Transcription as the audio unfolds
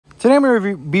Today I'm going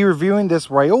to be reviewing this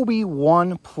Ryobi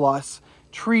 1 Plus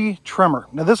tree trimmer.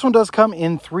 Now this one does come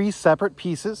in 3 separate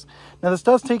pieces. Now this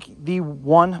does take the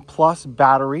 1 Plus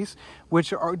batteries,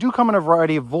 which do come in a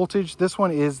variety of voltage. This one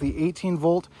is the 18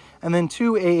 volt, and then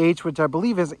 2 AH, which I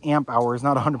believe is amp hours,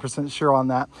 not 100% sure on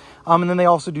that. And then they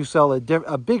also do sell a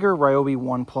bigger Ryobi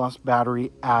 1 Plus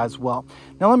battery as well.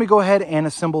 Now let me go ahead and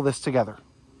assemble this together.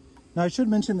 Now I should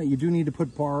mention that you do need to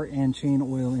put bar and chain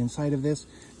oil inside of this,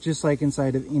 just like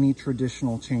inside of any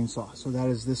traditional chainsaw. So that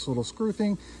is this little screw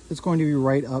thing that's going to be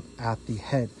right up at the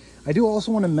head. I do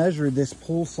also want to measure this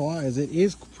pole saw as it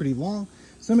is pretty long.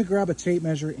 So let me grab a tape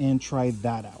measure and try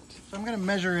that out. So I'm going to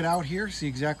measure it out here, see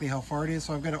exactly how far it is.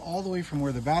 So I've got it all the way from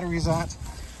where the battery's at.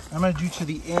 I'm going to do to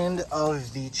the end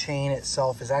of the chain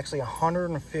itself is actually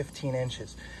 115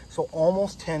 inches. So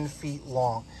almost 10 feet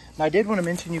long. Now I did want to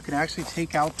mention you can actually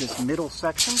take out this middle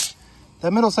section.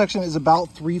 That middle section is about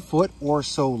 3 foot or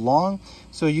so long.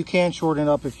 So you can shorten it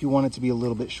up if you want it to be a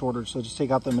little bit shorter. So just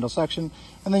take out the middle section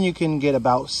and then you can get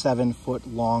about 7 foot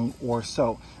long or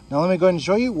so. Now let me go ahead and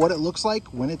show you what it looks like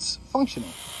when it's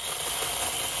functioning.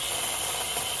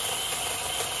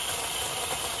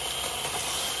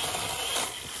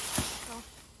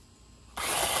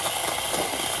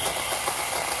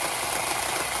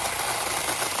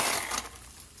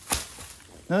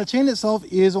 Now the chain itself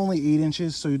is only 8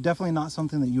 inches, so definitely not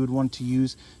something that you would want to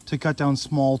use to cut down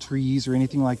small trees or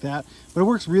anything like that. But it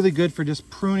works really good for just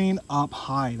pruning up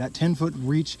high. That 10-foot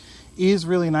reach is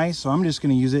really nice, so I'm just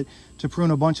going to use it to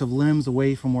prune a bunch of limbs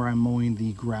away from where I'm mowing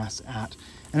the grass at.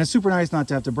 And it's super nice not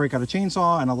to have to break out a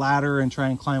chainsaw and a ladder and try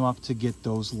and climb up to get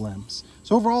those limbs.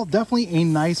 So overall, definitely a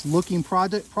nice looking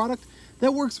product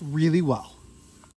that works really well.